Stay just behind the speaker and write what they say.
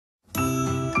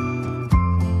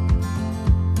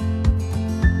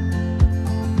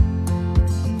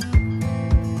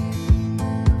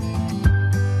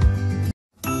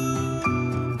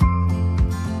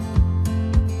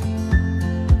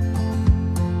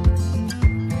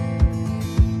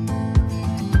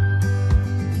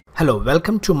Hello,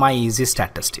 welcome to my easy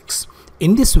statistics.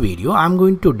 In this video, I'm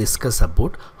going to discuss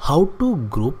about how to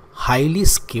group highly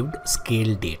skewed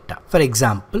scale data. For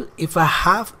example, if I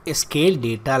have a scale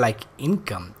data like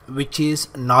income, which is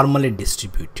normally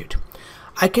distributed,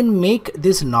 I can make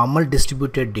this normal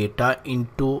distributed data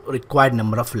into required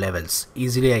number of levels.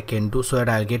 Easily I can do so that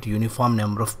I'll get uniform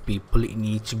number of people in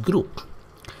each group.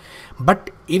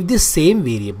 But if this same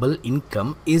variable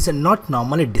income is not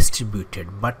normally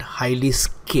distributed but highly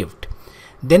skewed,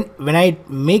 then when I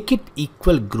make it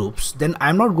equal groups, then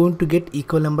I'm not going to get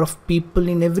equal number of people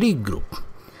in every group.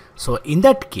 So in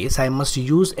that case, I must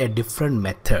use a different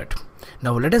method.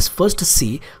 Now let us first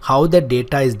see how the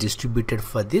data is distributed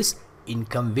for this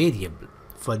income variable.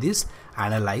 For this,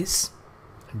 analyze,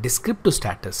 descriptive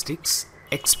statistics,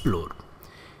 explore,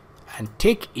 and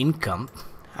take income,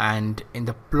 and in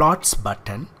the plots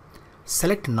button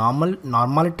select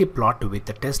normality plot with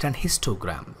the test and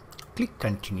histogram. Click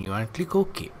continue and click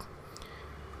OK.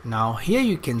 Now here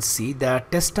you can see the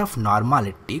test of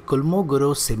normality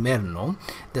Kolmogorov Smirnov.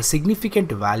 The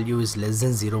significant value is less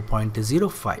than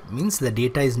 0.05, means the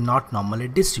data is not normally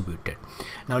distributed.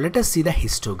 Now let us see the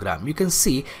histogram. You can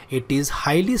see it is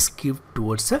highly skewed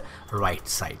towards the right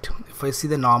side. If I see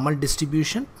the normal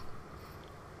distribution,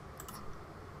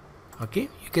 okay,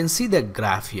 you can see the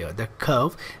graph here, the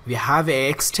curve. We have a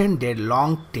extended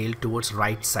long tail towards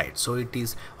right side, so it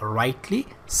is rightly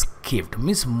skewed,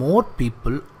 means more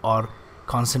people are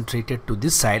concentrated to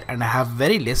this side and I have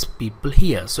very less people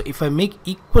here. So if I make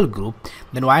equal group,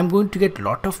 then I'm going to get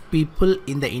lot of people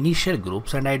in the initial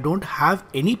groups and I don't have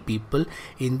any people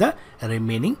in the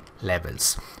remaining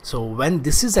levels. So when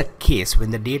this is a case,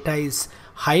 when the data is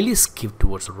highly skewed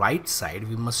towards right side,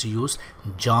 we must use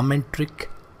geometric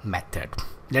method.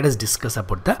 Let us discuss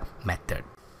about the method.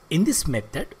 In this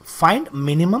method, find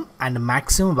minimum and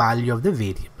maximum value of the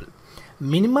variable.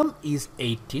 Minimum is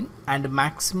 18 and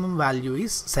maximum value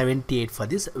is 78 for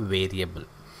this variable.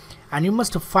 And you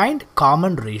must find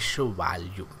common ratio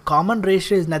value. Common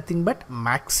ratio is nothing but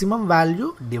maximum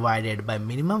value divided by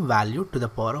minimum value to the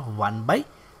power of 1 by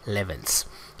levels.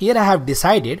 Here I have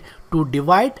decided to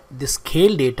divide the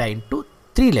scale data into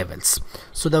 3 levels.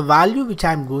 So the value which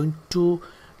I am going to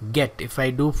get, if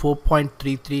I do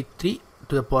 4.333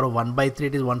 to the power of 1 by 3,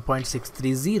 it is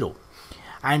 1.630.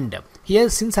 And here,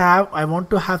 since I want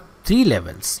to have 3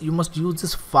 levels, you must use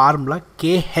this formula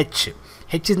KH.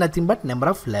 H is nothing but number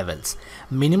of levels,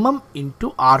 minimum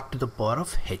into R to the power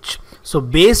of H. So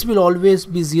base will always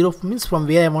be 0, means from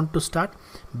where I want to start,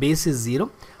 base is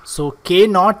 0. So K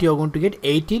naught, you are going to get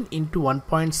 18 into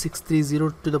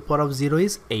 1.630 to the power of 0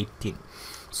 is 18.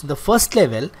 So the first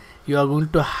level you are going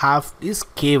to have is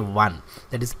K1,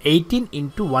 that is 18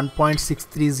 into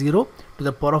 1.630 to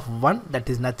the power of 1, that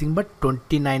is nothing but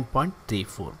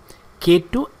 29.34.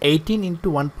 K2, 18 into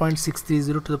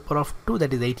 1.630 to the power of 2,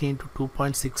 that is 18 into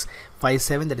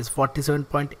 2.657, that is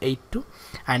 47.82.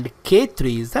 and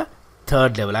K3 is the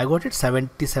third level. I got it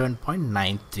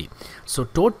 77.93. So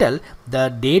total the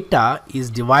data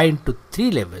is divided into 3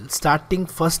 levels. Starting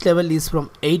first level is from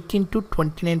 18 to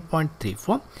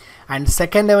 29.34 and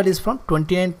second level is from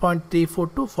 29.34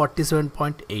 to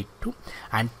 47.82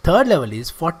 and third level is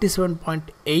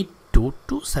 47.82 to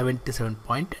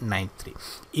 77.93.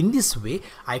 In this way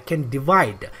I can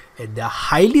divide the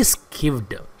highly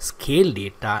skewed scale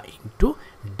data into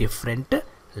different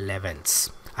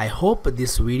levels. I hope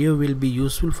this video will be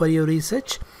useful for your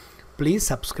research. Please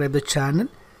subscribe the channel,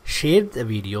 share the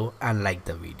video and like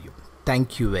the video.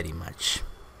 Thank you very much.